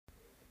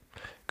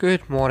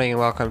Good morning and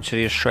welcome to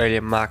the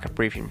Australian Market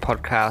Briefing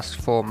Podcast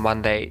for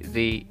Monday,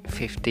 the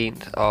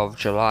 15th of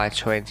July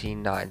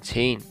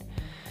 2019.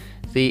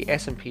 The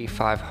S&P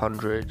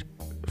 500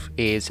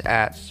 is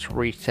at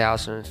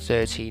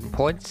 3,013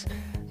 points.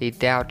 The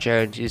Dow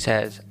Jones is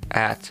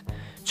at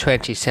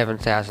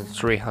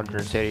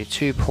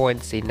 27,332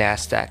 points. The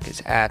Nasdaq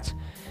is at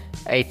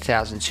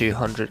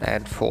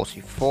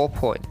 8,244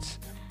 points.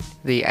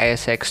 The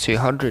ASX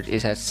 200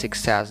 is at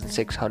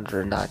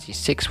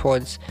 6,696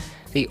 points.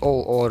 The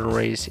All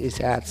Ordinaries is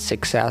at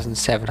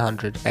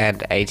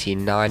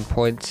 6,789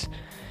 points.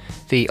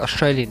 The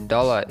Australian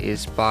dollar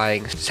is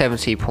buying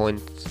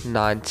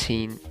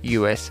 70.19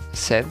 US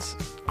cents.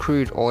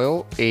 Crude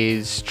oil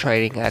is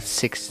trading at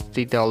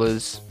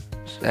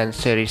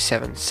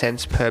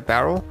 $60.37 per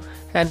barrel,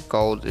 and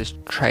gold is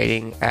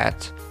trading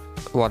at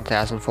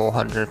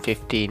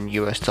 $1,415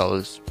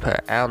 US per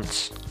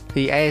ounce.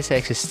 The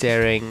ASX is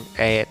staring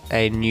at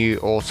a new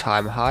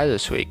all-time high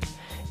this week.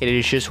 It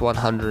is just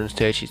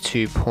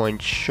 132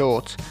 points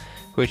short,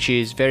 which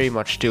is very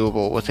much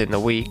doable within the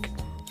week.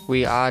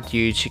 We are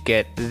due to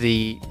get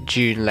the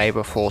June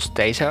labour force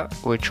data,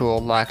 which will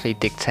likely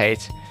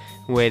dictate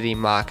where the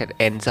market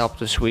ends up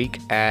this week,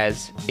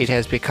 as it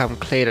has become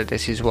clear that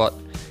this is what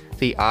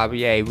the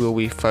RBA will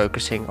be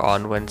focusing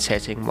on when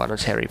setting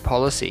monetary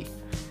policy.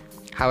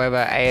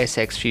 However,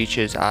 ASX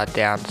futures are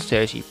down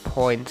 30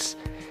 points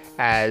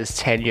as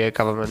 10-year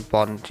government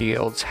bond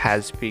yields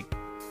has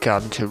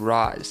begun to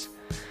rise.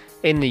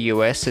 In the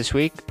US this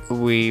week,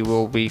 we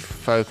will be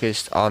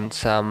focused on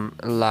some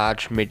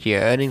large mid-year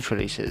earnings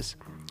releases.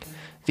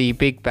 The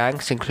big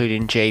banks,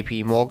 including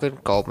JP Morgan,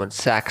 Goldman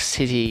Sachs,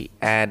 Citi,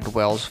 and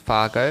Wells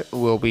Fargo,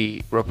 will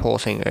be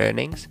reporting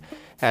earnings,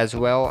 as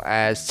well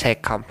as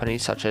tech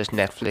companies such as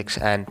Netflix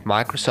and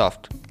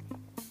Microsoft.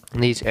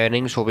 These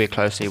earnings will be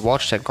closely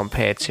watched and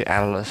compared to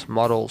analyst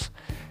models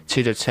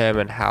to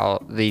determine how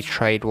the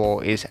trade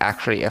war is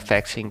actually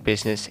affecting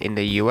business in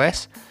the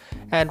US,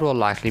 and will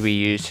likely be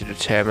used to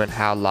determine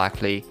how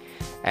likely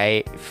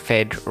a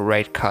Fed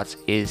rate cut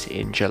is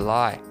in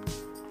July.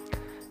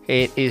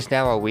 It is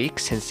now a week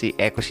since the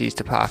equities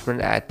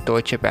department at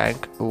Deutsche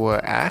Bank were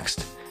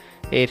axed.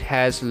 It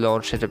has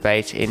launched a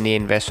debate in the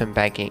investment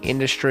banking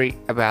industry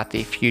about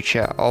the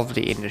future of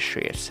the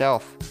industry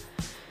itself.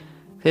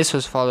 This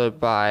was followed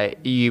by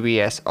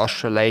UBS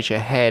Australasia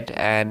head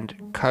and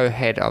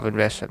co-head of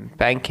investment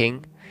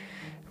banking,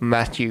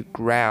 Matthew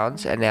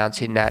Grounds,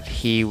 announcing that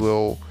he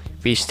will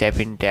be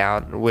stepping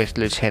down with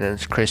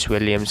Lieutenants Chris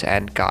Williams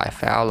and Guy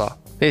Fowler.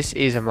 This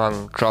is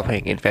among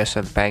dropping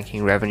investment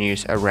banking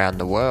revenues around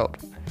the world.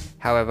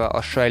 However,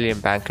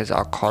 Australian bankers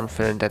are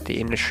confident that the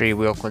industry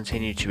will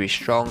continue to be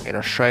strong in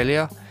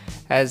Australia,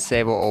 as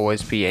there will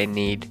always be a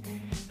need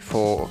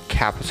for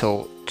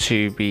capital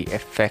to be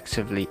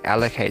effectively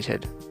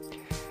allocated.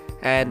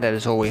 And that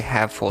is all we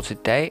have for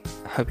today.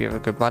 Hope you have a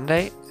good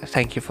Monday.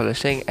 Thank you for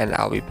listening, and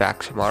I'll be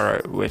back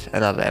tomorrow with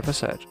another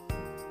episode.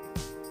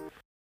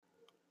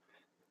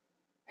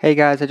 Hey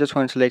guys, I just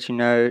wanted to let you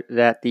know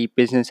that the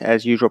Business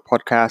as Usual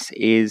podcast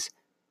is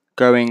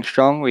going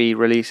strong. We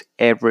release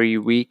every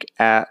week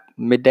at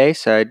midday,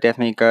 so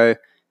definitely go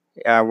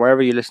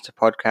wherever you listen to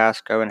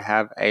podcasts, go and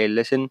have a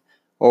listen,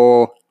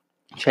 or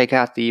check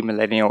out the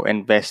Millennial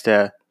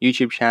Investor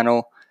YouTube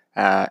channel.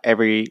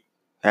 Every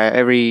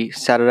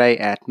Saturday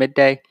at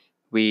midday,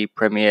 we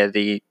premiere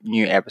the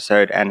new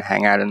episode and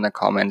hang out in the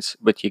comments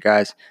with you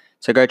guys.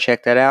 So go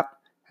check that out.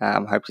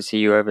 Hope to see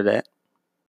you over there.